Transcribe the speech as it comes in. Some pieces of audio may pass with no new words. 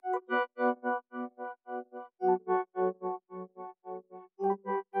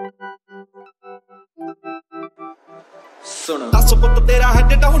सुनो। दस पुत तेरा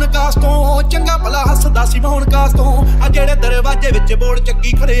हैड डाउन कास्ट तो चंगा भला हसदा सी मौन कास्ट तो आ जेड़े दरवाजे विच बोर्ड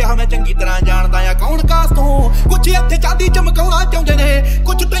चंगी खड़े आ मैं चंगी तरह जानदा आ कौन कास्ट तो कुछ इत्थे चांदी चमकाउणा चाहुंदे ने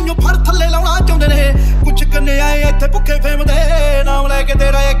कुछ तैनूं फड़ थल्ले लाउणा चाहुंदे ने कुछ कन्ने आए इत्थे भुखे फेम दे नाम लैके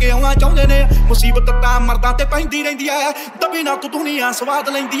तेरा अगे आउणा चाहुंदे ने मुसीबत तां मर्दां ते पैंदी रहिंदी ऐ दबी ना तू दुनिया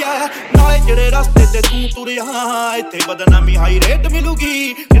स्वाद लैंदी ऐ नाले जेड़े रस्ते ते तू तुरिया इत्थे बदनामी हाई रेट मिलूगी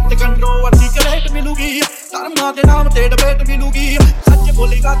इत्थे कंट्रोवर्सी करेट मिलूगी धर्मां दे नाम ते डिबेट मिलूगी सच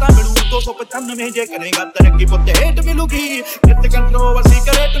बोलेगा तां मिलू 295 जे करेगा तरक्की पुत्ते हेट मिलूगी इत्थे कंट्रोवर्सी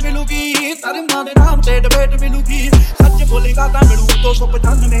करेट मिलूगी धर्मां दे नाम ते डिबेट मिलूगी सच बोलेगा तां मिलू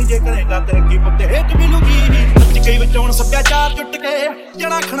 295 जे करेगा तरक्की पुत्ते हेट मिलूगी सच कई विचों सभ्याचार जुट के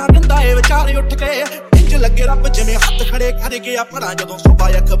जड़ा खना दिंदा ए विचार उठ के इंज लगे रब जिवें हत्थ खड़े कर गया पड़ा जदों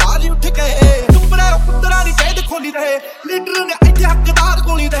सुबह अखबार उठ के चुपड़े पुत्तरा दी कैद खोली रहे लीडर ने इत्थे हकदार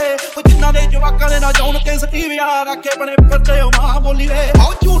गोली रहे जिन्हां दे जवाकां दे ना जाउण ते सटीव यार आखे बने पत्ते मां बोली रहे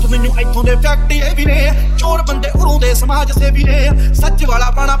आओ झूठ मैनू इत्थों दे फैक्ट ये भी ने चोर बंदे उरों दे समाज सेवी ने सच वाला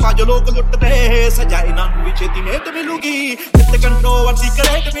पाना पाज लोग लुटदे सजा इन्हां नूं भी छेती नेट मिलूगी इत्थे कंट्रोवर्सी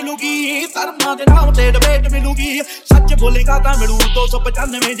करेट मिलूगी धर्मां दे नाम ते डिबेट मिलूगी सच बोलेगा तां मिलू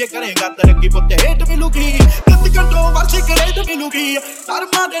 295 जे करेगा तरक्की पुत्ते हेट मिलूगी इत्थे कंट्रोवर्सी करेट मिलूगी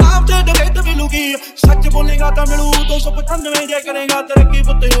धर्मां दे नाम ते डिबेट मिलूगी सच बोलेगा तां मिलू 295 जे करेगा तरक्की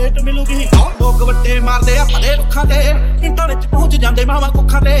पुत्ते हेट मिलूगी लोग वट्टे मारदे आ भले रुखां ते मिंटां विच पहुंच जांदे मावां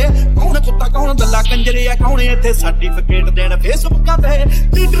कुखां ते कौन कुत्ता कौन दल्ला कंजरे आ कौन इत्थे सर्टिफिकेट देण फेसबुकां ते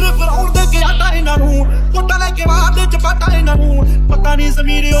लीडर बनाउण दे के आटा इन्हां नूं वोटां ले के मार दे चपाटा इन्हां नूं पता नहीं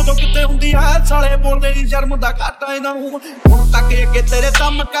ज़मीर उदों कित्थे हुंदी है साले बोलदे नहीं शर्म दा घाटा इन्हां नूं हुण तक अगे तेरे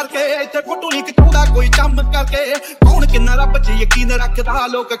दम करके इत्थे फोटो नहीं खिचाउंदा कोई चम करके कौन किन्ना रब च यकीन रखदा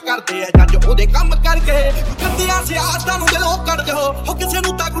लोक करदे आ जज ओहदे कम करके गंदियां सियासतां नूं दिलों कढ दिओ हो किसे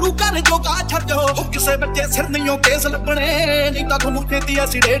नूं तां गुरू घर जोगा छड्ड दिओ हो किसे बच्चे सिर नहीं केस लभणे नहीं तां तुहानूं खेती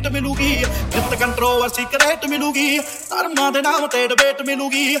ऐसी डेट मिलूगी इत्थे कंट्रोवर्सी करेट मिलूगी धर्मां दे नाम ते डिबेट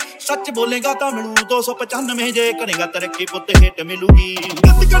मिलूगी सच बोलेगा तां मिलू 295 जे करेगा तरक्की पुत्ते हेट मिलूगी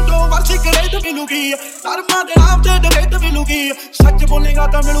इत्थे कंट्रोवर्सी करेट मिलूगी धर्मां दे नाम ते डिबेट मिलूगी सच बोलेगा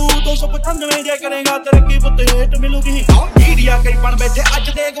तां मिलू 295 जे करेगा तरक्की पुत्ते हेट मिलूगी मीडिया कई बन बैठे अज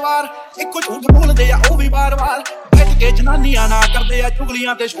दे गवार इक्को झूठ बोलदे आ ओ भी बार-बार बैठ के जनानियां ना करदे आ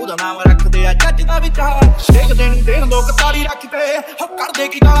चुगलियां ते शोध नाम रखदे आ जज दा विचार शेख देन लोग तारी रख के हो करदे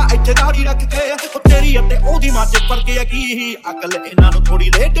की गाला इत्थे तारी रख के ओ तेरी अते ओदी मां च फर्क है की अकल इन्हां नूं थोड़ी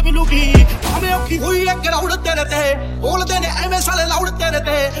लेट मिलूगी भावें औखी होई है ग्राउंड तेरे ते बोलदे ने एवें साले लाउड तेरे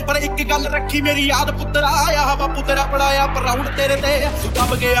ते पर एक गल रखी मेरी याद पुत्तरा आया बापू तेरा पढ़ाया पर राउंड तेरे ते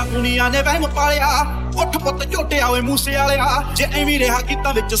दब गया दुनिया ने वहम पालिया उठ पुत झोटिया होए मूसे वालिया जे एवें रहा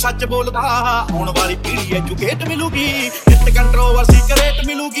कीता विच सच बोलदा आउण वाली पीढ़ी एजुकेट मिलूगी इत्थे कंट्रोवर्सी करेट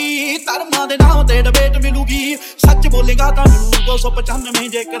मिलूगी धर्मां दे नाम ते डिबेट मिलूगी सच बोलेगा तां मिलू 295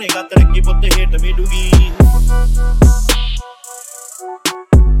 जे करेगा तरक्की पुत्ते हेट मिलूगी।